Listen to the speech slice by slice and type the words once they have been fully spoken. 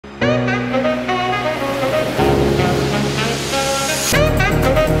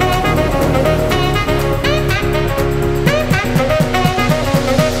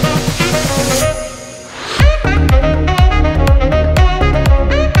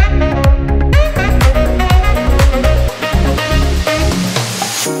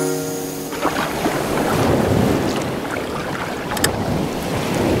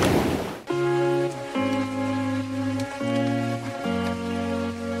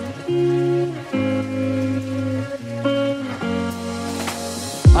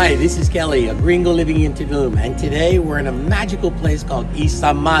Hi, this is Kelly, a gringo living in Tulum, and today we're in a magical place called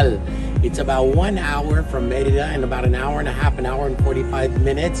Izamal. It's about 1 hour from Merida and about an hour and a half, an hour and 45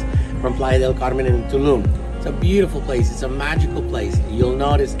 minutes from Playa del Carmen in Tulum. It's a beautiful place. It's a magical place. You'll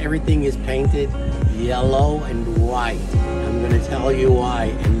notice everything is painted yellow and white. I'm going to tell you why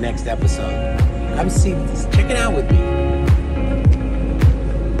in the next episode. Come see this. Check it out with me.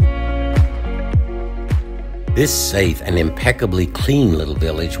 This safe and impeccably clean little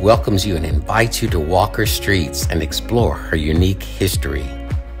village welcomes you and invites you to walk her streets and explore her unique history.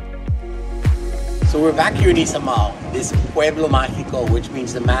 So we're back here in Izamal, this Pueblo Mágico, which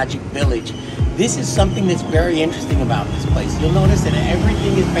means the magic village. This is something that's very interesting about this place. You'll notice that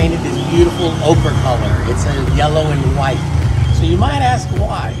everything is painted this beautiful ochre color. It's a yellow and white. So you might ask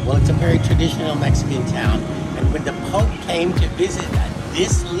why? Well, it's a very traditional Mexican town. And when the Pope came to visit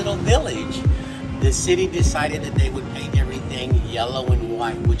this little village, the city decided that they would paint everything yellow and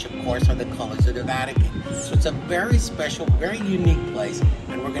white, which of course are the colors of the Vatican. So it's a very special, very unique place.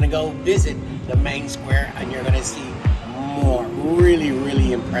 And we're gonna go visit the main square and you're gonna see more really,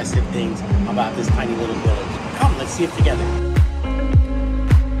 really impressive things about this tiny little village. Come, let's see it together.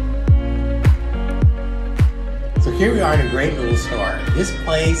 So here we are in a great little store. This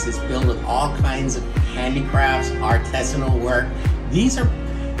place is filled with all kinds of handicrafts, artisanal work. These are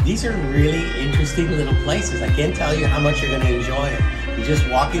really interesting little places. I can't tell you how much you're going to enjoy it. You're just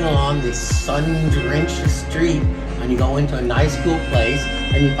walking along this sun-drenched street and you go into a nice cool place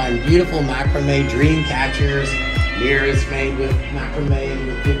and you find beautiful macrame dream catchers, mirrors made with macrame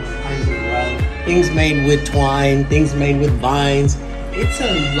with different kinds of rug, things made with twine, things made with vines. It's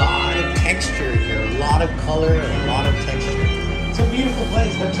a lot of texture here, a lot of color and a lot of texture. It's a beautiful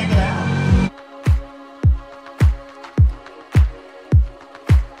place. Go check it out.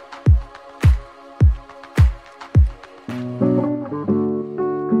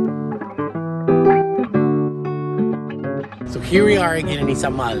 So here we are again in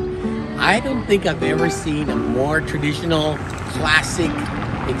Izamal. I don't think I've ever seen a more traditional, classic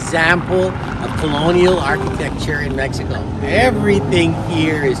example of colonial architecture in Mexico. Everything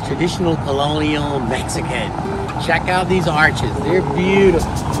here is traditional colonial Mexican. Check out these arches. They're beautiful.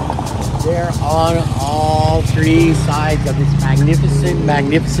 They're on all three sides of this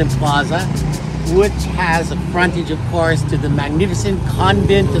magnificent plaza, which has a frontage, of course, to the magnificent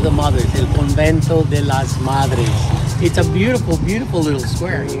Convent of the Mothers, El Convento de las Madres. It's a beautiful, beautiful little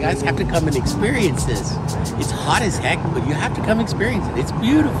square. You guys have to come and experience this. It's hot as heck, but you have to come experience it. It's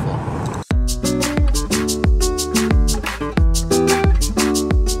beautiful.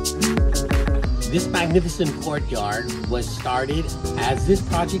 This magnificent courtyard was started as this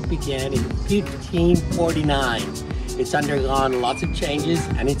project began in 1549. It's undergone lots of changes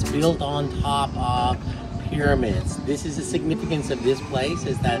and it's built on top of pyramids. This is the significance of this place,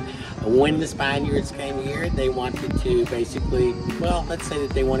 is that when the Spaniards came here, they wanted to basically, well, let's say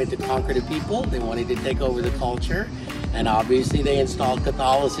that they wanted to conquer the people, they wanted to take over the culture, and obviously they installed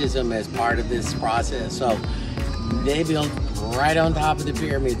Catholicism as part of this process. So they built right on top of the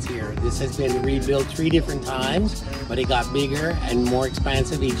pyramids here. This has been rebuilt 3 different times, but it got bigger and more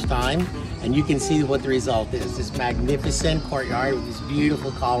expansive each time. And you can see what the result is. This magnificent courtyard with these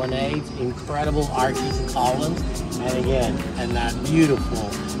beautiful colonnades, incredible arches and columns, and again, and that beautiful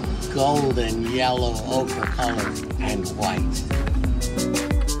golden yellow ochre color and white.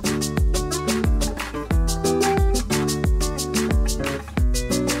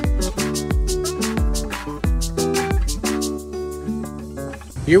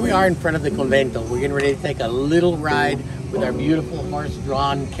 Here we are in front of the convento. We're getting ready to take a little ride with our beautiful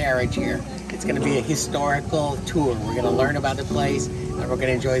horse-drawn carriage here. It's going to be a historical tour. We're going to learn about the place and we're going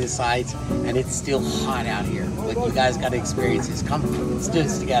to enjoy the sights. And it's still hot out here, but you guys got to experience this. Come, let's do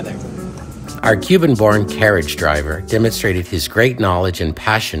this together. Our Cuban-born carriage driver demonstrated his great knowledge and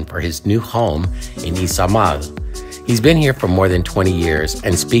passion for his new home in Izamal. He's been here for more than 20 years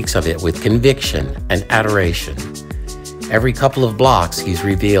and speaks of it with conviction and adoration. Every couple of blocks, he's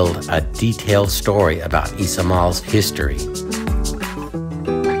revealed a detailed story about Izamal's history.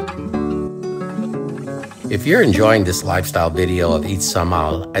 If you're enjoying this lifestyle video of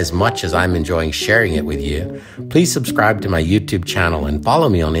Izamal as much as I'm enjoying sharing it with you, please subscribe to my YouTube channel and follow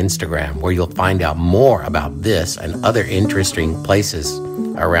me on Instagram, where you'll find out more about this and other interesting places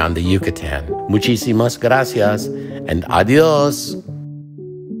around the Yucatan. Muchísimas gracias and adios.